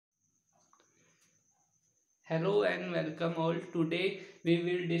Hello and welcome all. Today we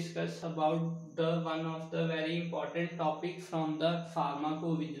will discuss about the one of the very important topic from the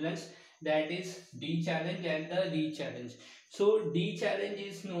pharmacovigilance, that is D-challenge and the re-challenge. So D-challenge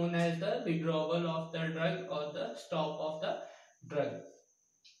is known as the withdrawal of the drug or the stop of the drug,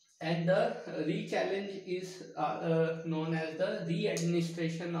 and the re-challenge is known as the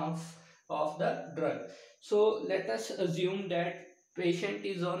re-administration of the drug. So let us assume that patient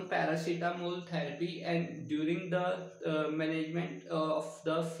is on paracetamol therapy, and during the management of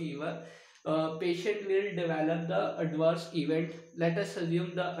the fever, patient will develop the adverse event. Let us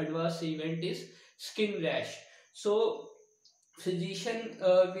assume the adverse event is skin rash. So physician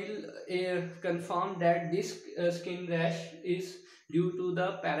will confirm that this skin rash is due to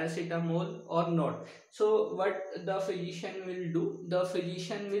the paracetamol or not. So what the physician will do, the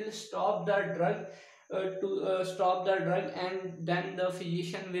physician will stop the drug, to stop the drug, and then the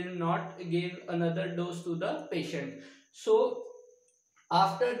physician will not give another dose to the patient. So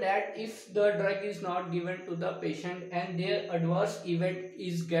after that, if the drug is not given to the patient and their adverse event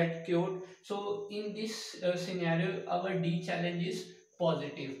is get cured, so in this scenario our D challenge is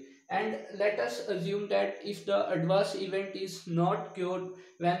positive. And let us assume that if the adverse event is not cured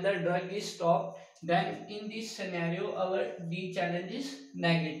when the drug is stopped, then in this scenario our D challenge is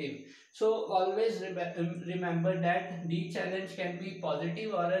negative. So always remember that D challenge can be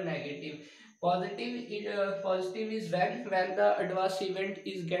positive or a negative. Positive is when the adverse event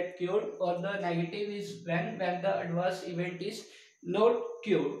is get cured, or the negative is when the adverse event is not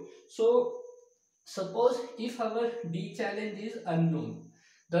cured. So suppose if our D challenge is unknown,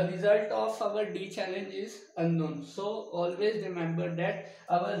 the result of our D challenge is unknown. So always remember that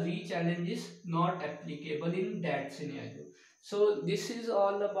our re challenge is not applicable in that scenario. So this is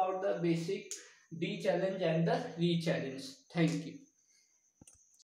all about the basic D challenge and the re challenge. Thank you.